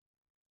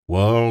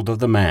World of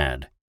the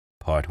Mad,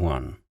 Part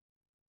 1.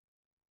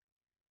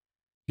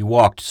 He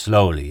walked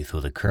slowly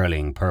through the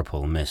curling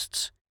purple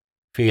mists,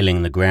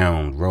 feeling the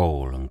ground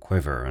roll and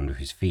quiver under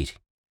his feet,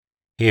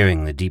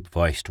 hearing the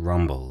deep-voiced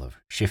rumble of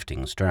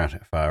shifting strata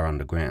far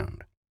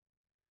underground.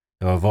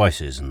 There were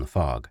voices in the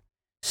fog,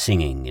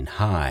 singing in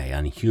high,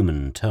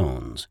 unhuman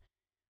tones,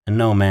 and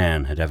no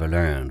man had ever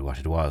learned what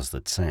it was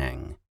that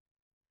sang.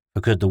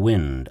 For could the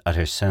wind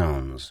utter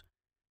sounds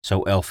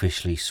so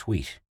elfishly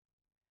sweet,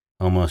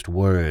 almost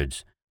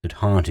words that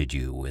haunted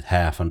you with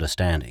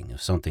half-understanding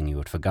of something you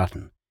had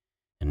forgotten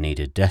and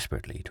needed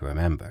desperately to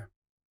remember?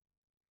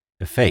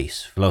 A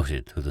face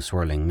floated through the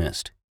swirling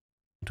mist.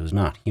 It was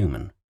not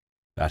human,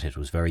 but it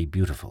was very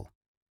beautiful,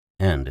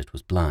 and it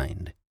was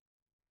blind.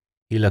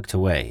 He looked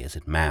away as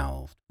it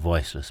mouthed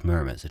voiceless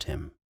murmurs at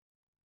him.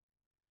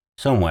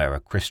 Somewhere a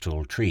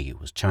crystal tree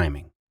was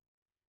chiming,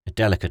 a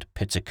delicate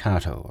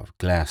pizzicato of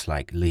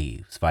glass-like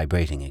leaves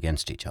vibrating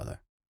against each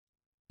other.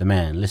 The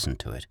man listened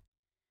to it,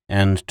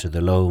 and to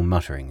the low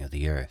muttering of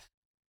the earth,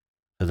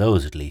 for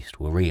those at least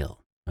were real,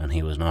 and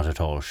he was not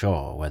at all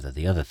sure whether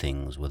the other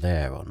things were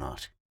there or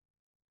not.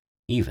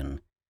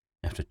 Even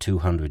after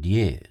 200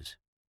 years,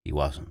 he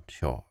wasn't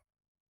sure.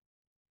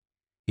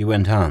 He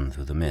went on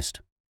through the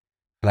mist.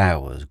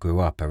 Flowers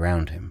grew up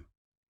around him,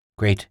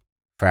 great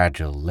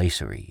fragile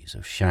laceries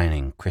of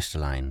shining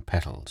crystalline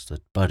petals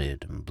that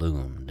budded and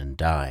bloomed and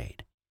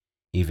died,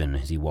 even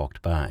as he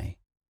walked by.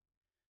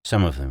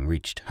 Some of them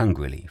reached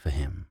hungrily for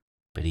him,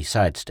 but he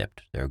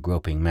sidestepped their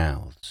groping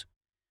mouths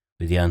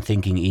with the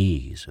unthinking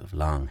ease of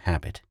long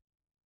habit.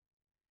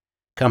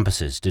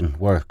 Compasses didn't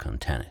work on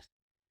Tanith,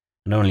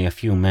 and only a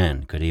few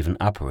men could even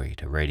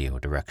operate a radio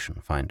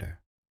direction finder.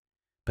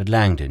 But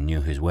Langdon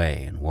knew his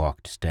way and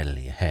walked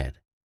steadily ahead.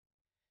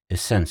 His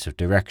sense of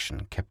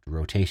direction kept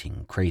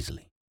rotating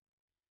crazily.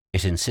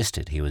 It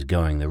insisted he was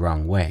going the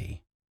wrong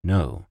way.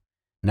 No,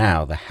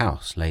 now the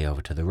house lay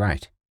over to the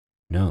right.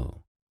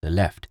 No, the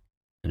left,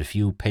 and a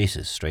few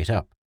paces straight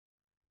up.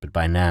 But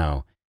by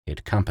now he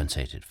had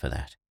compensated for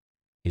that.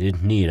 He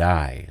didn't need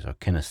eyes or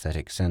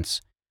kinesthetic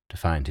sense to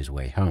find his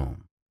way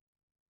home.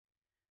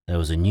 There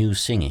was a new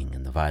singing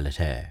in the violet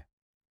air.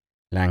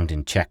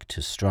 Langdon checked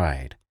his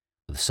stride,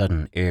 with a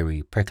sudden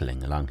eerie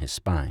prickling along his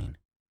spine.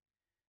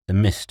 The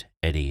mist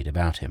eddied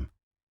about him,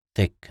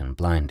 thick and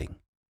blinding,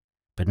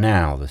 but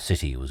now the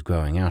city was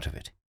growing out of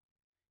it.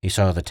 He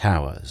saw the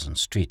towers and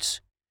streets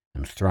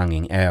and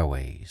thronging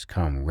airways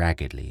come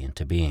raggedly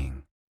into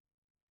being.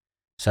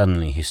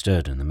 Suddenly he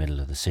stood in the middle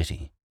of the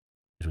city.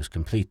 It was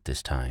complete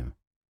this time,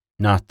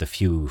 not the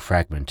few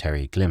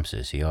fragmentary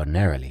glimpses he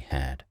ordinarily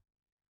had.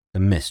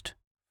 The mist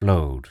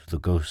flowed through the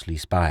ghostly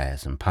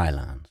spires and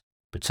pylons,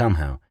 but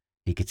somehow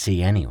he could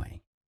see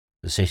anyway.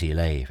 The city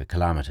lay for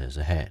kilometers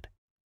ahead.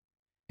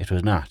 It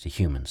was not a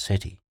human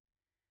city.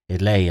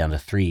 It lay under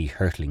 3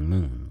 hurtling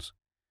moons,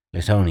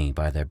 lit only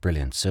by their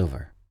brilliant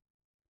silver.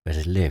 But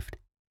it lived.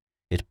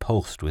 It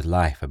pulsed with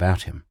life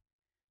about him.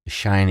 The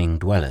shining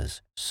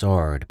dwellers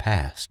soared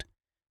past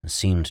and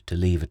seemed to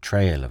leave a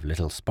trail of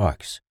little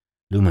sparks,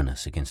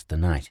 luminous against the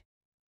night.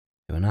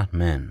 They were not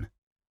men,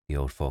 the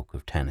old folk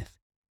of Tanith,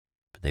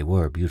 but they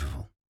were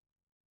beautiful.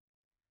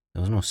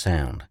 There was no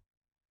sound.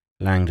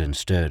 Langdon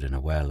stood in a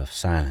well of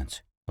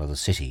silence while the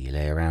city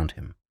lay around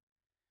him,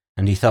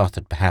 and he thought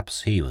that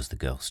perhaps he was the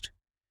ghost,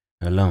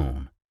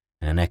 alone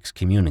and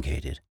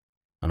excommunicated,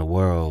 on a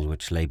world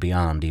which lay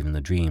beyond even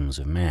the dreams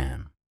of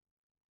man.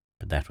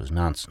 But that was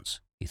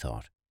nonsense, he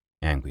thought,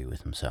 angry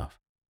with himself.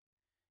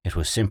 It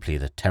was simply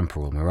that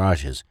temporal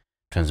mirages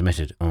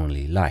transmitted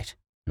only light,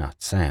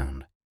 not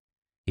sound.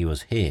 He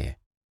was here,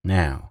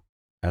 now,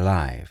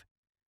 alive,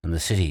 and the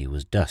city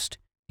was dust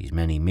these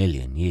many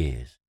million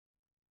years.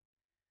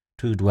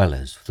 2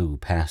 dwellers flew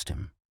past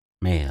him,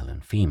 male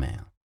and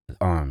female, with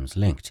arms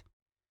linked,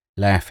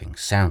 laughing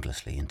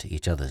soundlessly into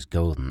each other's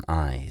golden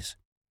eyes.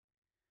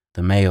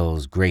 The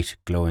male's great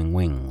glowing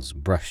wings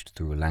brushed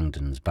through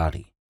Langdon's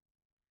body.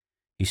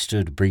 He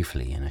stood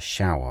briefly in a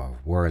shower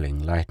of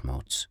whirling light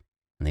motes,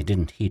 and they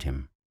didn't heed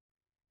him.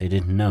 They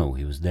didn't know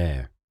he was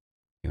there.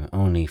 They were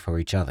only for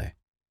each other,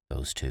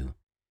 those 2,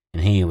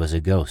 and he was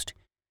a ghost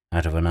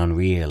out of an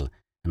unreal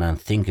and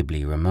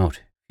unthinkably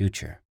remote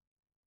future.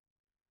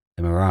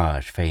 The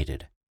mirage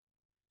faded.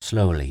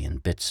 Slowly, in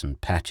bits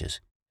and patches,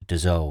 it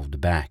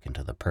dissolved back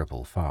into the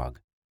purple fog.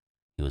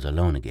 He was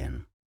alone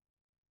again.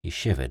 He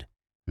shivered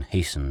and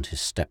hastened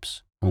his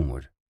steps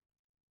homeward.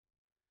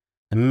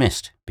 The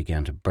mist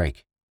began to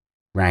break,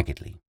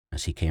 raggedly,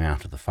 as he came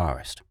out of the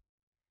forest.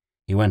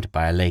 He went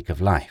by a lake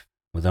of life,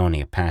 with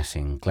only a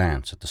passing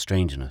glance at the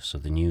strangeness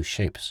of the new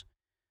shapes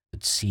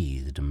that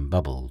seethed and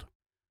bubbled,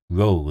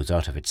 rose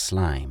out of its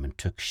slime and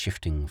took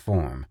shifting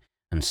form,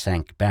 and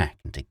sank back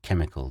into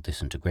chemical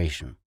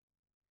disintegration.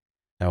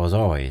 There was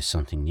always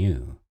something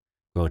new,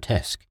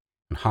 grotesque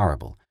and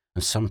horrible,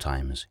 and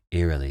sometimes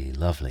eerily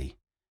lovely,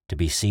 to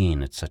be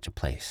seen at such a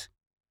place.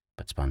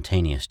 But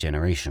spontaneous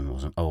generation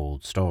was an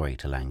old story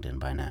to Langdon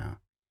by now,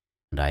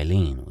 and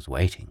Eileen was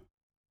waiting.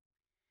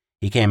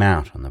 He came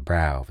out on the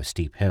brow of a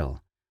steep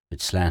hill,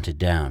 that slanted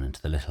down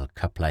into the little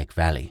cup-like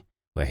valley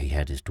where he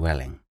had his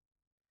dwelling.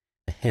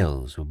 The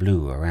hills were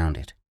blue around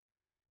it,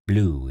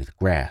 blue with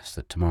grass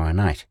that tomorrow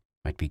night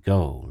might be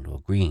gold or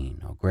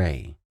green or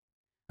grey,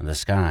 and the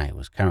sky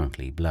was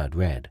currently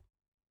blood-red.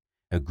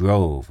 A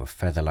grove of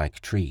feather-like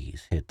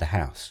trees hid the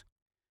house,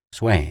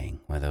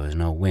 swaying where there was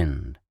no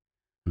wind,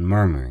 and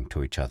murmuring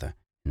to each other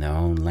in their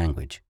own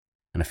language,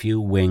 and a few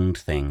winged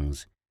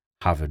things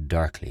hovered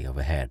darkly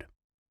overhead.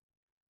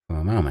 For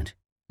a moment,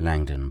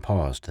 Langdon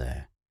paused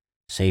there,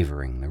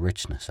 savouring the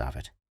richness of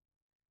it.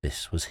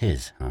 This was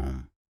his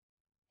home,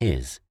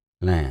 his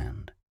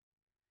land.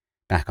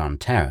 Back on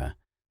Terra,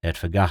 they had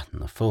forgotten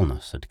the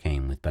fullness that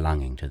came with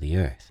belonging to the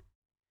earth,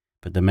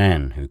 but the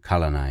men who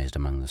colonized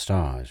among the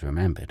stars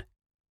remembered.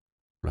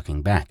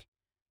 Looking back,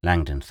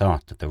 Langdon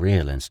thought that the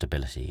real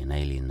instability and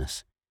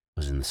alienness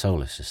was in the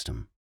solar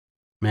system.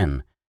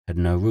 Men had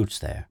no roots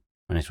there,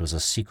 and it was a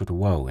secret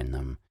woe in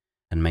them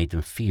and made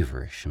them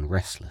feverish and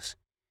restless,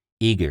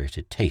 eager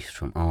to taste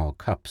from all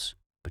cups,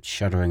 but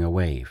shuddering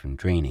away from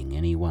draining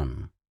any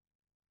one.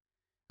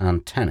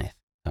 On Tanith,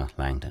 thought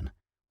Langdon,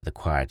 with a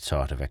quiet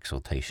sort of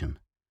exultation,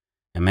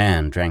 a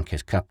man drank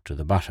his cup to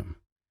the bottom,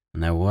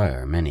 and there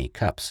were many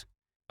cups,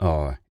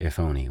 or, if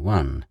only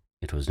one,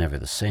 it was never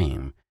the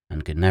same,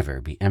 and could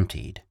never be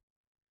emptied,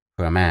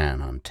 for a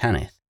man on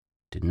Tanith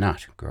did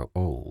not grow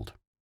old.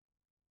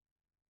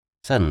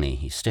 Suddenly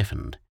he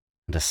stiffened,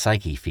 and a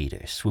psyche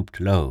feeder swooped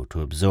low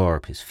to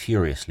absorb his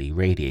furiously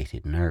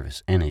radiated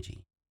nervous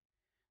energy.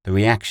 The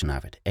reaction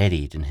of it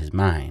eddied in his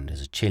mind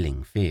as a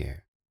chilling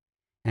fear.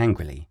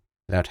 Angrily,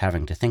 without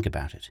having to think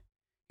about it,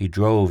 he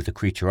drove the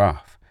creature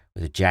off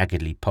with a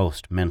jaggedly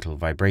pulsed mental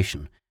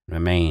vibration and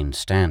remained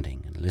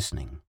standing and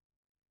listening.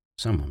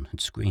 Someone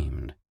had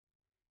screamed.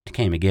 It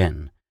came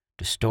again,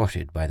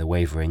 distorted by the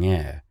wavering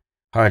air,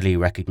 hardly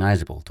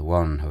recognizable to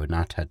one who had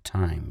not had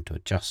time to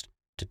adjust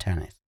to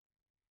Tanith.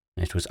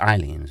 And it was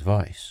Eileen's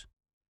voice.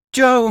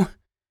 "Joe!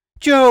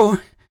 Joe!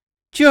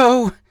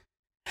 Joe!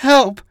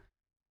 Help!"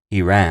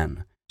 He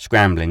ran,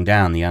 scrambling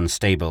down the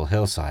unstable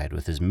hillside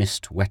with his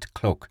mist-wet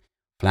cloak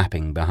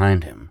flapping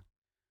behind him.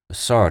 The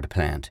sword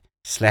plant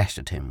slashed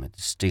at him with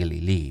its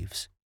steely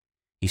leaves.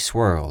 He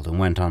swirled and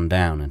went on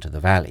down into the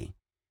valley,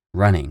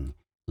 running,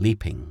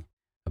 leaping,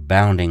 a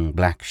bounding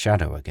black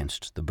shadow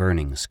against the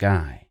burning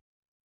sky.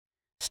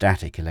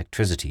 Static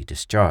electricity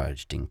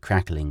discharged in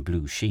crackling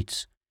blue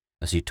sheets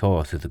as he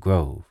tore through the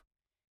grove,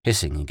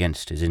 hissing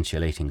against his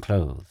insulating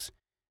clothes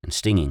and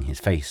stinging his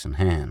face and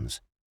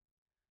hands.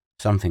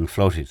 Something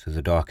floated through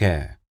the dark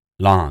air,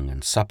 long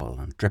and supple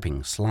and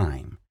dripping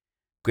slime,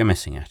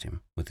 grimacing at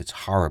him with its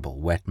horrible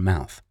wet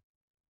mouth.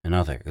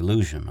 Another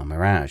illusion or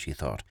mirage, he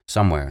thought,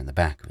 somewhere in the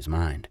back of his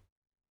mind.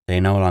 They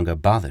no longer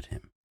bothered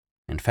him.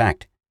 In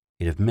fact,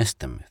 he'd have missed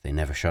them if they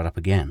never showed up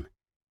again.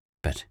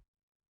 But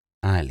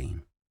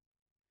Eileen.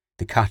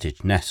 The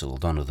cottage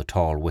nestled under the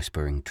tall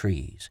whispering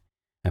trees,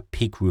 a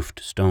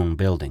peak-roofed stone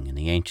building in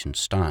the ancient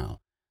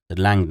style that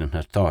Langdon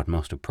had thought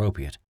most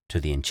appropriate to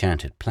the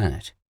enchanted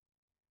planet.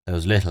 There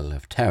was little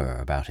of terror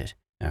about it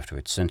after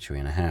its century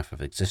and a half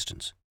of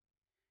existence.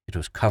 It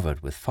was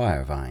covered with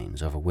fire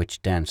vines over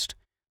which danced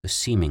the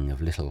seeming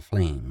of little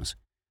flames.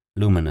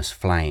 Luminous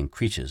flying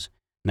creatures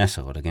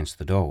nestled against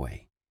the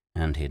doorway,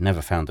 and he had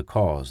never found the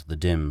cause of the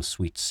dim,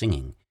 sweet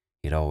singing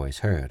he had always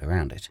heard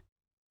around it.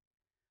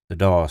 The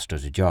door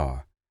stood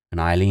ajar, and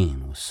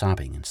Eileen was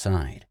sobbing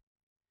inside.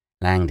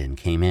 Langdon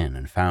came in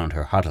and found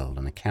her huddled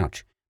on a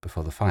couch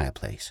before the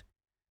fireplace,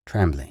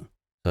 trembling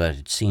so that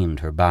it seemed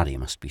her body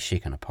must be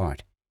shaken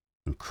apart,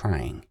 and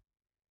crying.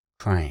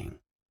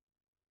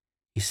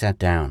 He sat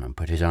down and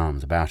put his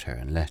arms about her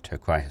and let her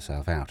cry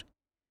herself out.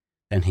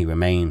 Then he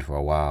remained for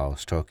a while,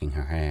 stroking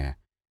her hair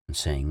and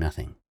saying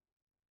nothing.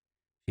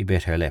 She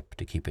bit her lip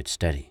to keep it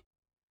steady.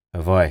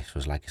 Her voice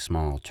was like a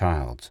small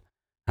child's,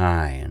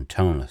 high and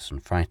toneless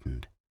and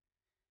frightened.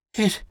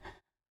 "It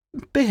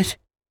bit,"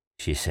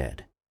 she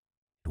said.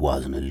 "It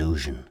was an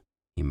illusion,"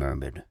 he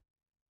murmured.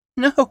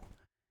 "No,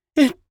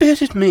 it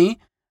bit at me,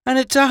 and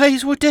its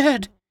eyes were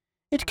dead.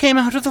 It came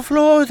out of the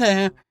floor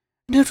there,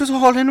 and it was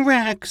all in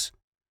rags."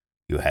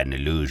 "You had an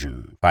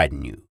illusion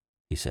fighting you,"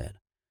 he said.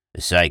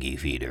 "A psyche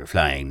feeder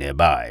flying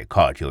nearby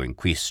caught your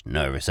increased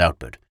nervous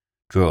output,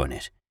 drew on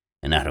it,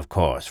 and that of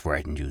course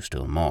frightened you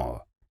still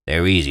more.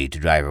 They're easy to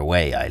drive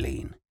away,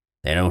 Eileen.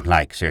 They don't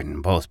like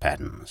certain pulse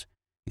patterns.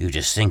 You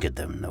just synced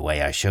them the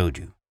way I showed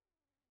you."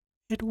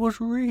 "It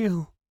was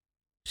real,"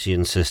 she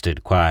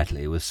insisted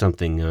quietly, with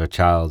something of a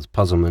child's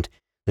puzzlement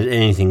that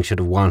anything should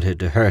have wanted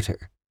to hurt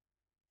her.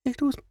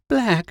 "It was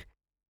black,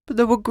 but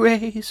there were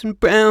greys and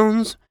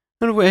browns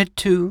and red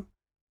too,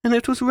 and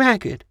it was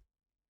ragged."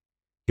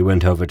 He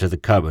went over to the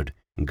cupboard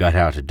and got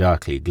out a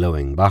darkly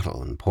glowing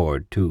bottle and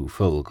poured 2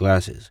 full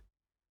glasses.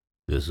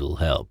 "This'll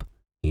help,"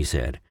 he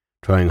said,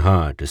 trying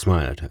hard to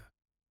smile at her.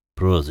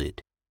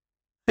 "Prosit."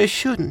 "I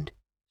shouldn't,"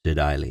 said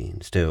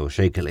Eileen, still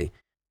shakily,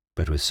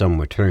 but with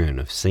some return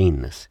of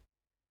saneness.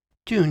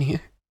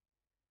 "Junior."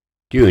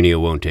 "Junior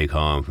won't take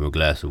harm from a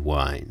glass of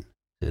wine,"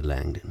 said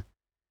Langdon.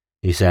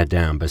 He sat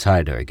down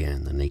beside her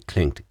again, and they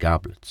clinked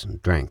goblets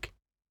and drank.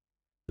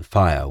 The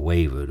fire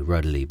wavered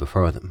ruddily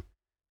before them,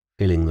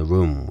 filling the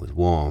room with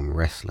warm,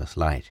 restless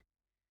light,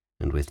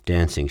 and with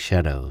dancing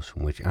shadows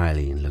from which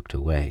Eileen looked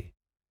away.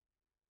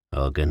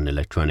 "I'll get an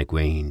electronic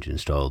range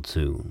installed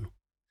soon,"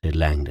 said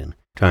Langdon,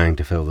 trying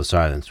to fill the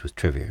silence with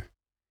trivia.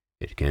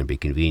 "It can be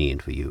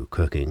convenient for you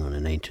cooking on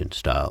an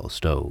ancient-style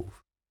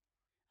stove."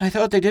 "I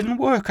thought they didn't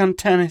work on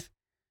Tanith.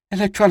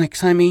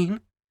 Electronics, I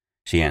mean,"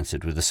 she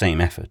answered with the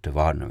same effort of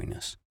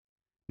ordinariness.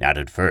 "Not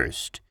at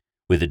first,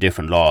 with the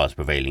different laws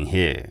prevailing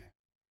here.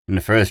 In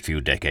the first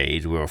few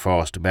decades, we were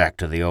forced back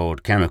to the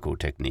old chemical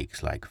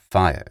techniques like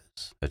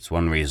fires. That's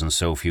one reason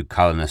so few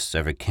colonists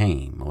ever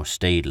came, or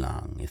stayed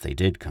long, if they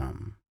did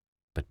come.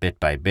 But bit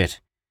by bit,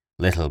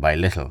 little by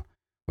little,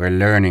 we're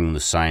learning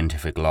the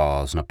scientific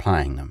laws and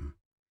applying them.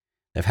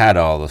 They've had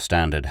all the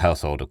standard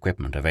household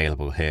equipment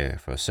available here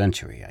for a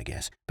century, I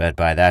guess, but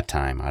by that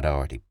time I'd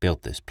already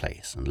built this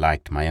place and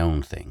liked my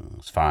own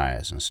things,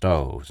 fires and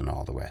stoves and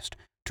all the rest,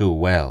 too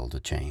well to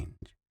change.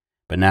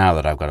 But now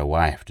that I've got a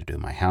wife to do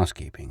my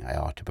housekeeping, I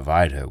ought to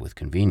provide her with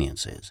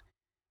conveniences.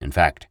 In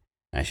fact,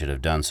 I should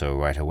have done so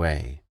right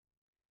away."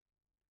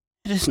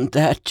 "It isn't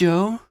that,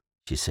 Joe,"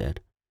 she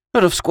said.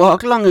 "I'd have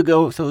squawked long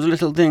ago if those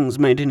little things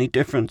made any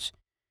difference.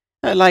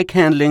 I like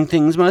handling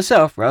things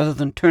myself rather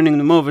than turning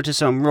them over to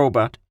some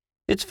robot.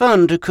 It's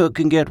fun to cook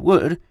and get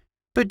wood,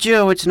 but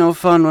Joe, it's no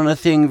fun when a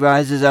thing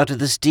rises out of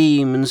the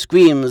steam and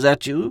screams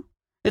at you.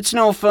 It's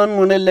no fun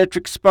when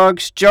electric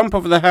sparks jump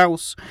over the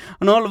house,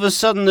 and all of a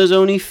sudden there's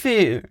only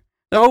fear.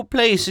 The whole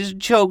place is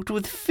choked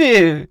with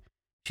fear."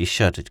 She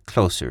shuddered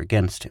closer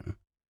against him.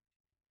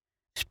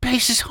 "This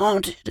place is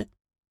haunted,"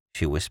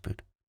 she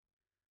whispered.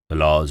 "The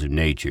laws of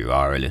nature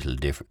are a little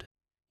different,"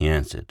 he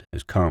answered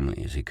as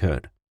calmly as he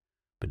could.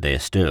 "But they are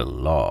still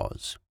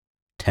laws.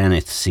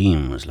 Tanith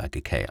seems like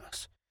a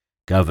chaos,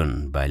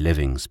 governed by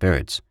living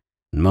spirits,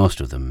 and most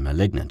of them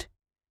malignant,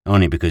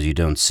 only because you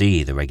don't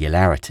see the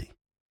regularity.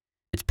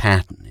 Its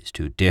pattern is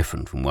too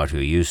different from what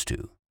you're used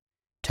to.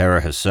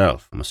 Terra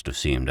herself must have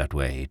seemed that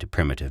way to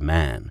primitive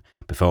man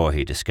before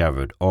he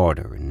discovered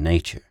order in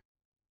nature.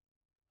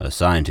 A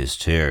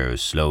scientist here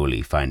is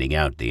slowly finding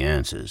out the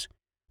answers.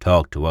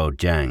 Talk to old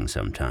Jang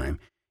sometime.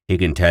 He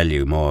can tell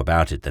you more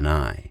about it than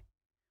I.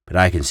 But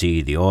I can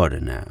see the order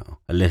now,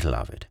 a little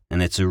of it,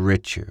 and it's a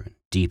richer and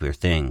deeper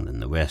thing than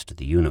the rest of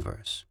the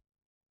universe.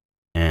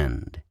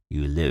 And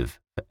you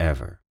live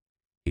forever."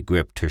 He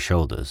gripped her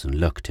shoulders and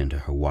looked into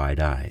her wide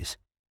eyes.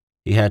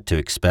 He had to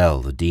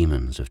expel the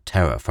demons of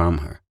terror from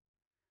her.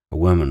 A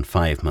woman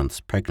 5 months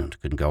pregnant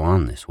couldn't go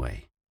on this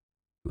way.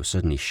 He was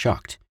suddenly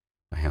shocked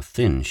by how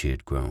thin she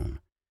had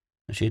grown,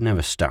 and she had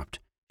never stopped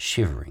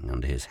shivering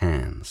under his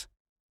hands.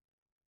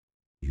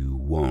 "You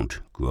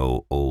won't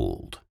grow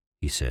old,"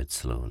 he said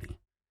slowly.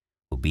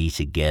 "We'll be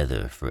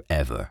together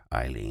forever,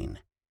 Eileen,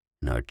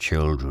 and our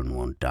children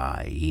won't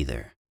die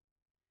either."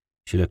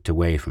 She looked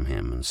away from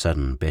him, and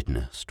sudden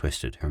bitterness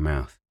twisted her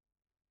mouth.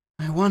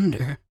 "I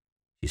wonder,"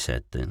 she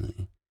said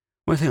thinly,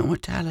 "whether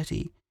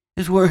immortality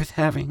is worth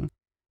having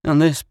on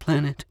this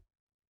planet."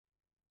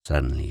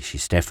 Suddenly she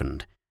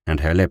stiffened, and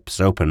her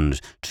lips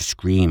opened to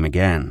scream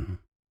again.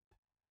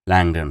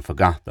 Langdon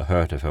forgot the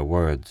hurt of her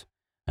words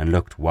and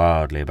looked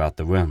wildly about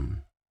the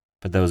room,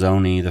 but there was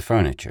only the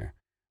furniture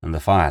and the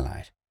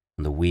firelight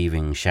and the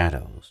weaving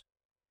shadows.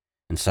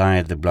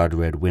 Inside the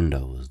blood-red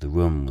windows the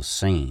room was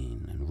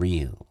sane and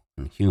real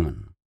and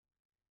human.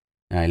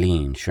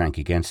 Eileen shrank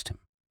against him.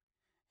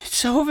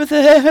 "It's over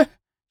there,"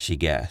 she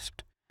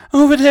gasped.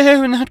 "Over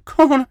there in that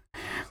corner,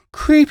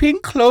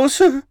 creeping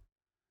closer."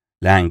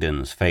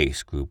 Langdon's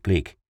face grew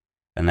bleak,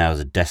 and there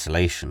was a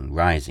desolation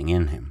rising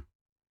in him.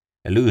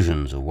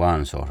 Illusions of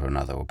one sort or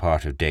another were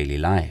part of daily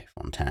life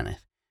on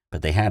Tanith,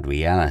 but they had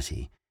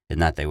reality in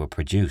that they were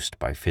produced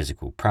by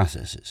physical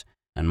processes,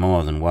 and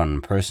more than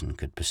one person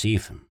could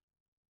perceive them.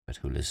 But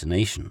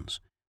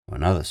hallucinations were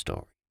another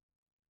story.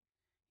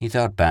 He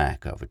thought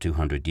back over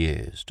 200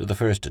 years to the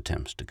first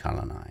attempts to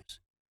colonize.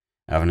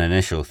 Of an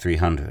initial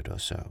 300 or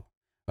so,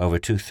 over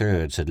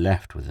 2/3 had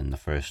left within the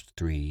first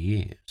 3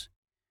 years,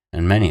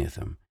 and many of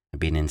them had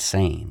been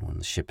insane when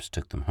the ships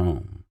took them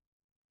home.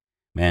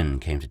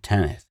 Men came to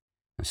Tanith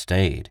and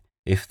stayed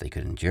if they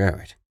could endure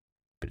it,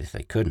 but if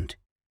they couldn't,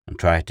 and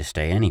tried to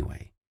stay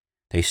anyway,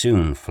 they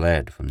soon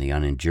fled from the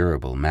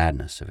unendurable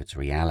madness of its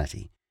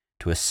reality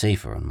to a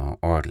safer and more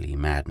orderly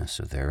madness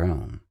of their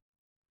own.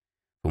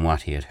 From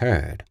what he had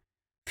heard,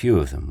 few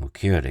of them were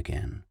cured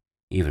again,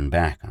 even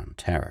back on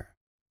Terror.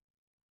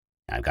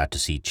 "I've got to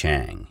see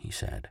Chang," he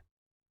said.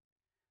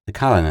 The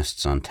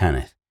colonists on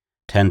Tanith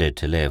tended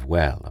to live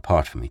well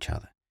apart from each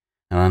other,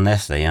 and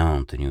unless they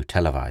owned the new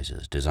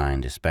televisors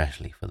designed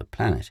especially for the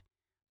planet,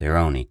 their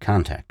only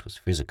contact was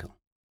physical.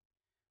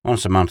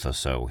 Once a month or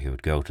so he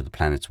would go to the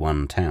planet's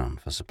one town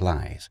for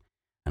supplies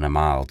and a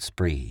mild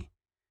spree,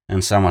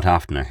 and somewhat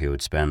oftener he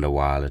would spend a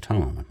while at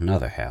home at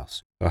another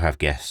house or have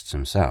guests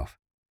himself.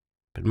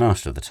 But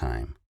most of the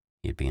time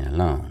he had been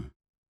alone.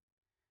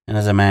 And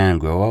as a man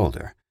grew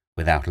older,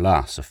 without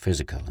loss of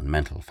physical and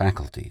mental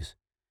faculties,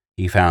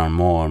 he found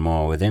more and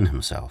more within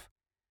himself,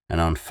 an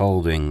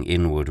unfolding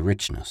inward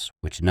richness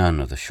which none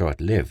of the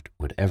short-lived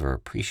would ever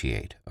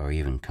appreciate or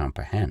even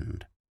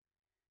comprehend.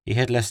 He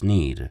had less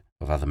need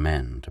of other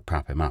men to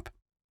prop him up.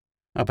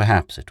 Or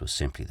perhaps it was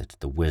simply that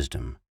the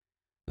wisdom,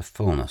 the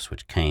fullness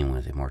which came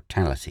with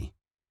immortality,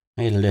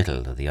 made a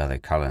little of the other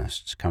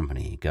colonists'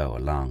 company go a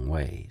long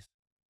ways.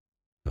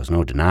 There was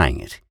no denying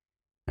it.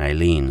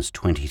 Eileen's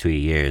 23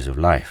 years of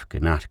life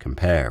could not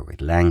compare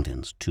with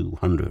Langdon's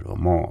 200 or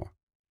more.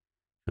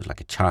 She was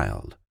like a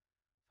child,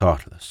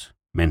 thoughtless,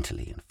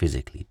 mentally and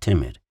physically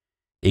timid,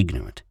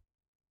 ignorant,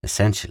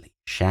 essentially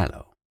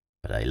shallow.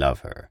 But I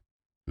love her,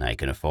 and I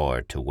can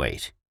afford to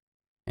wait.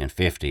 In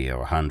 50 or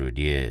 100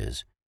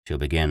 years, she'll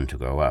begin to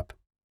grow up.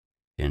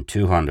 In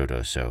 200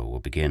 or so, we'll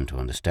begin to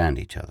understand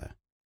each other.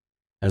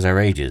 As our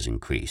ages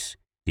increase,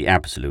 the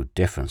absolute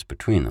difference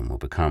between them will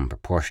become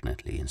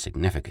proportionately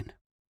insignificant.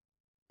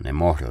 An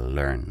immortal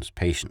learns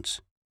patience.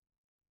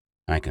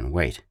 I can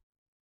wait,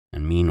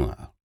 and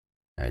meanwhile,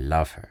 I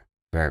love her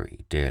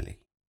very dearly.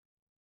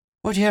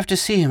 "What do you have to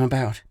see him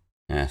about?"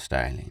 asked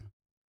Eileen.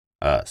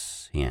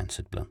 Us, he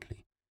answered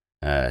bluntly.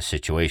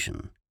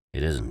 Situation.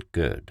 It isn't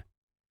good.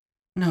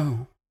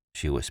 "No,"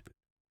 she whispered.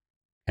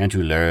 Can't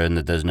you learn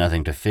that there's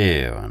nothing to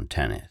fear on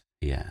Tanith?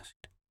 He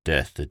asked.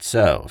 Death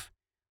itself,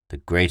 the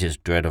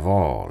greatest dread of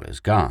all, is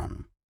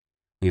gone.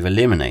 We've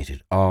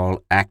eliminated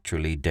all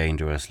actually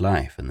dangerous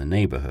life in the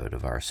neighborhood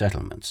of our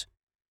settlements.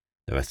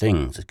 There are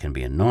things that can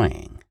be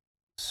annoying.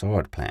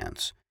 Sword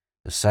plants,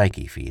 the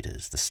psyche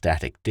feeders, the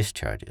static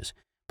discharges,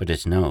 but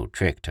it's no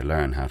trick to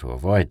learn how to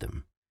avoid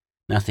them.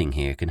 Nothing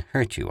here can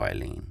hurt you,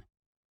 Eileen.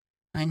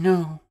 "I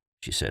know,"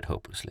 she said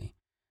hopelessly.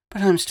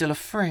 "but I'm still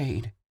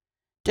afraid.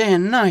 Day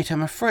and night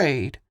I'm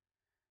afraid.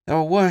 There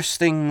are worse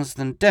things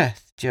than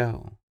death,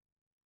 Joe."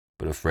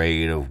 But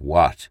afraid of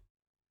what?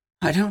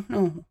 "I don't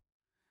know.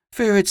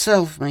 Fear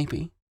itself,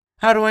 maybe.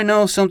 How do I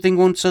know something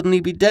won't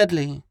suddenly be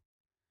deadly?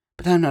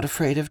 But I'm not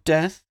afraid of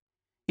death.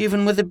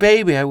 Even with a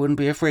baby I wouldn't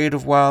be afraid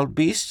of wild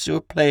beasts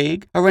or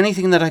plague or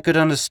anything that I could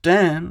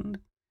understand."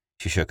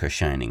 She shook her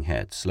shining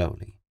head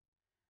slowly.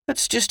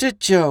 "That's just it,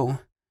 Joe.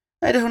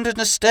 I don't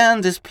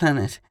understand this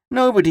planet.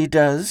 Nobody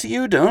does.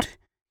 You don't.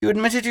 You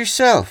admit it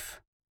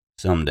yourself."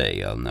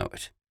 "Someday I'll know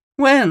it."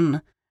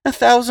 "When?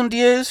 1,000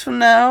 years from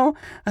now?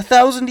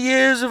 1,000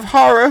 years of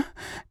horror?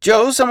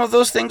 Joe, some of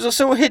those things are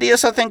so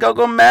hideous I think I'll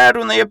go mad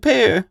when they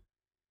appear."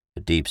 "A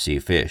deep-sea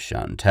fish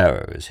on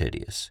terror is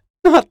hideous."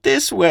 "Not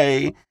this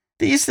way.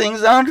 These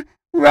things aren't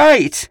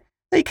right.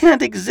 They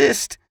can't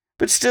exist,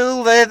 but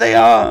still there they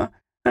are,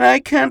 and I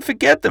can't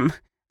forget them,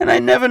 and I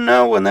never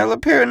know when they'll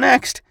appear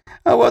next,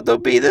 or what they'll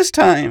be this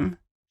time."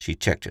 She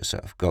checked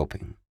herself,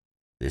 gulping.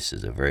 "This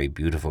is a very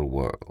beautiful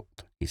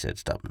world," he said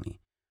stubbornly.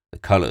 "The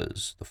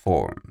colors, the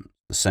forms,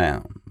 the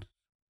sound."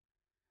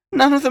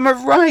 "None of them are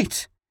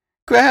right.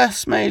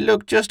 Grass may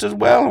look just as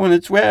well when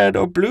it's red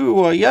or blue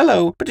or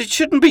yellow, but it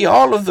shouldn't be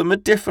all of them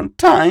at different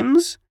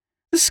times.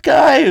 The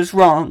sky is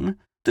wrong.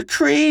 The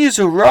trees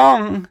are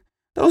wrong.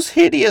 Those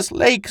hideous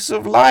lakes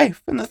of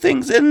life and the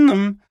things in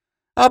them.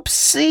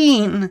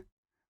 Obscene.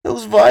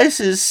 Those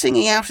voices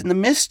singing out in the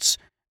mists.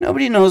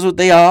 Nobody knows what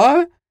they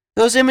are.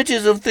 Those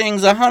images of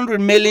things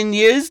 100 million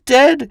years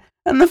dead.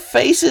 And the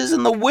faces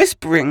and the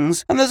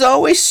whisperings, and there's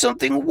always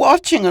something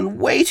watching and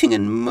waiting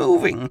and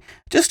moving,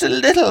 just a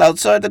little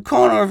outside the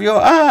corner of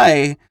your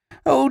eye.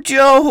 Oh,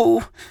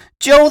 Joe!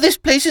 Joe, this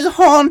place is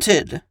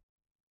haunted!"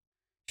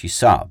 She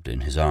sobbed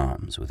in his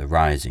arms with a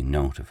rising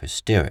note of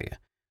hysteria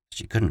that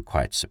she couldn't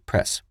quite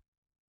suppress.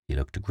 He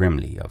looked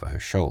grimly over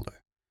her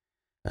shoulder.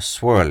 A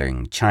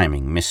swirling,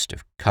 chiming mist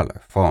of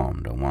color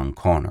formed on one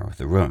corner of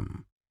the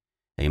room,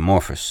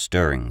 amorphous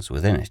stirrings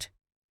within it,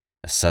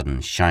 a sudden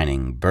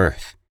shining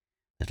birth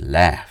that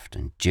laughed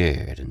and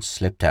jeered and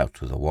slipped out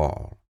through the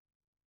wall.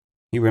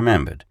 He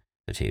remembered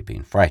that he had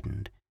been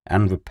frightened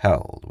and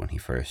repelled when he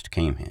first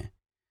came here,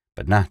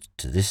 but not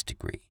to this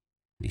degree,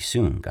 and he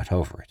soon got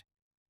over it.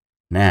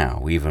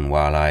 Now, even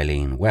while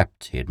Eileen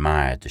wept, he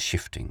admired the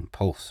shifting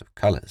pulse of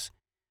colours,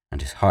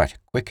 and his heart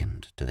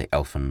quickened to the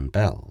elfin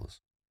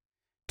bells.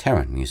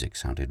 Terran music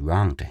sounded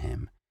wrong to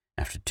him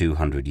after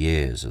 200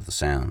 years of the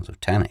sounds of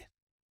Tanith.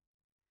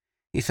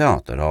 He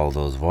thought that all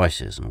those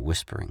voices and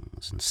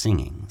whisperings and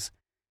singings,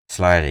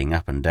 sliding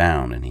up and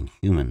down an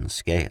inhuman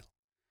scale,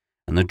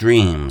 and the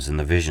dreams and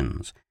the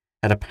visions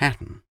had a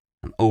pattern,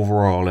 an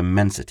overall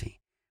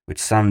immensity, which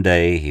some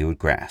day he would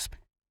grasp,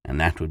 and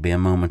that would be a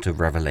moment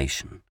of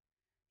revelation.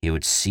 He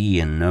would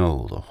see and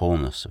know the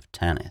wholeness of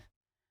Tanith,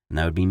 and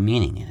there would be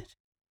meaning in it,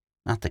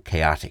 not the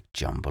chaotic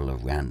jumble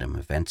of random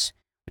events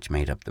which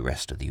made up the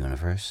rest of the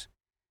universe,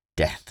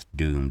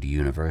 death-doomed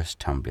universe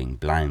tumbling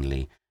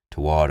blindly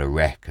toward a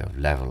wreck of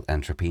level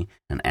entropy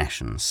and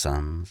ashen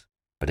suns,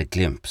 but a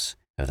glimpse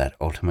of that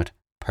ultimate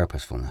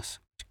purposefulness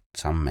which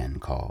some men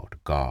called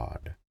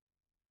God.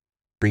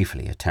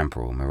 Briefly a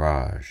temporal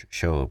mirage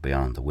showed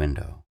beyond the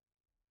window,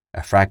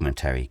 a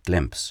fragmentary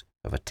glimpse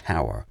of a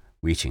tower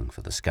reaching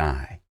for the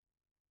sky,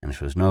 and it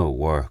was no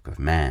work of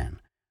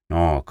man,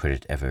 nor could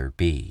it ever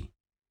be,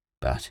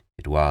 but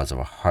it was of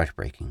a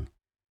heartbreaking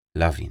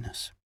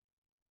loveliness.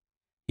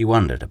 He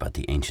wondered about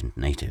the ancient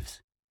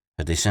natives.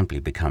 Had they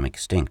simply become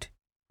extinct,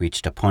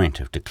 reached a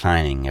point of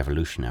declining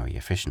evolutionary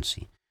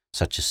efficiency,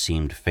 such as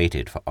seemed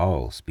fated for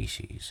all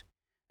species,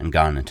 and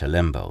gone into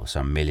limbo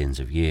some millions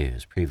of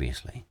years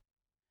previously?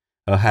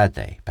 Or had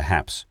they,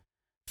 perhaps,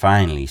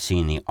 finally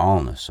seen the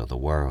allness of the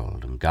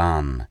world and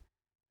gone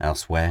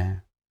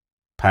elsewhere?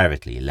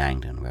 Privately,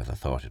 Langdon rather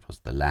thought it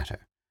was the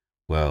latter,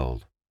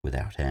 world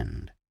without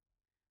end.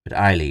 But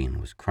Eileen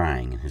was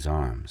crying in his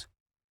arms.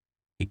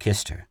 He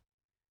kissed her,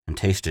 and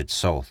tasted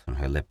salt on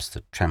her lips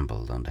that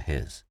trembled under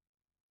his.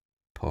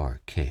 Poor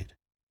kid,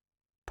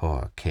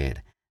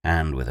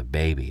 and with a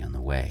baby on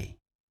the way.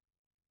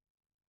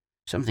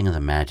 Something of the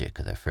magic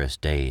of their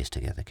first days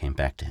together came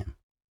back to him.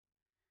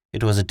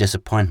 It was a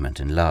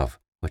disappointment in love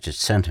which had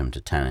sent him to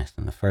Tanith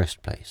in the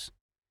first place,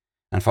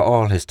 and for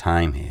all his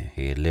time here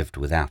he had lived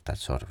without that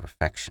sort of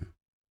affection.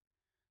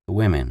 The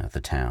women of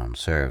the town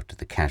served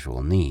the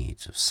casual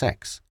needs of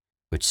sex,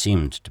 which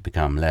seemed to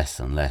become less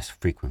and less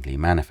frequently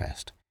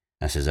manifest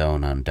as his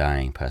own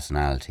undying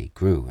personality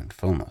grew in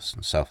fullness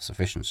and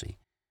self-sufficiency,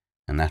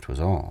 and that was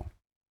all.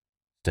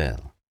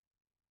 Still,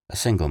 a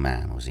single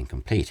man was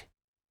incomplete,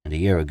 and a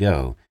year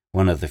ago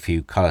one of the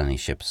few colony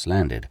ships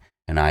landed,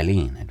 and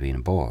Eileen had been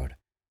aboard,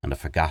 and a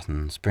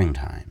forgotten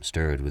springtime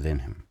stirred within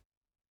him.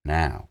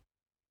 Now,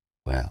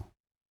 well,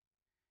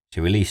 she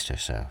released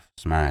herself,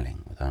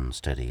 smiling with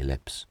unsteady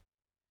lips.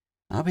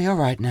 "I'll be all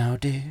right now,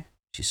 dear,"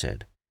 she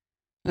said.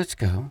 "Let's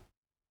go."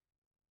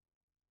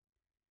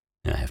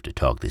 "I have to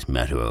talk this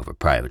matter over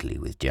privately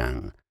with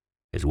Jiang.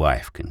 His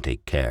wife can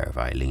take care of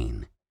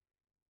Eileen.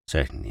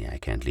 Certainly I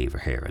can't leave her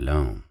here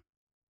alone.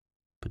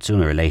 But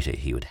sooner or later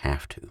he would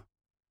have to.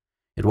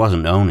 It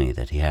wasn't only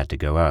that he had to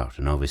go out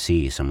and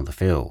oversee some of the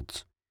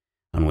fields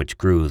on which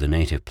grew the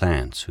native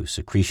plants whose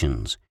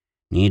secretions,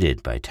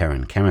 needed by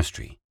Terran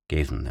chemistry,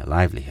 gave them their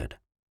livelihood.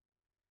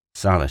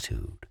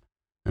 Solitude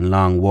and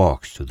long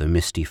walks through the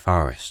misty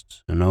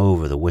forests and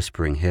over the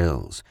whispering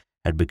hills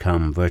had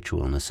become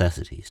virtual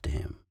necessities to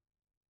him.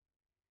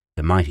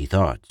 The mighty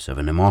thoughts of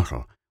an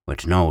immortal,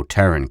 which no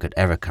Terran could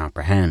ever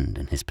comprehend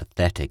in his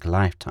pathetic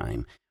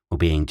lifetime, were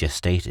being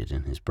gestated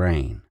in his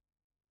brain.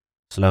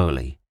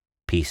 Slowly,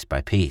 piece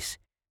by piece,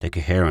 the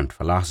coherent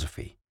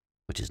philosophy,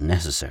 which is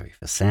necessary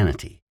for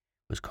sanity,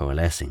 was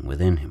coalescing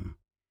within him,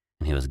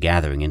 and he was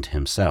gathering into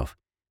himself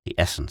the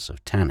essence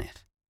of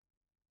Tanith.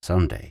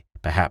 Some day,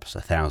 perhaps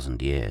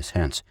 1,000 years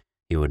hence,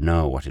 he would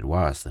know what it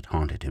was that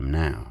haunted him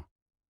now.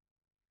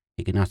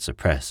 He could not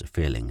suppress a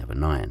feeling of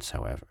annoyance,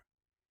 however.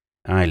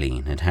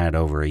 Eileen had had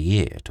over a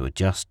year to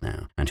adjust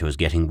now, and she was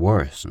getting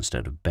worse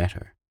instead of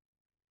better.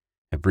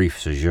 A brief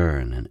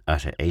sojourn in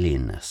utter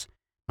alienness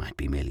might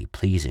be merely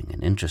pleasing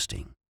and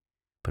interesting,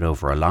 but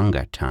over a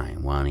longer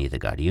time one either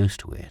got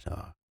used to it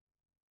or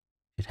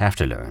he'd have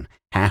to learn,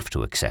 have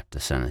to accept the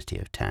sanity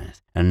of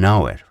Tanith, and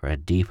know it for a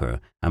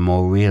deeper and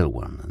more real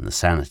one than the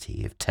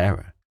sanity of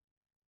terror.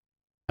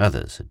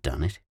 Others had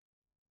done it.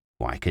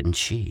 Why couldn't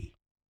she?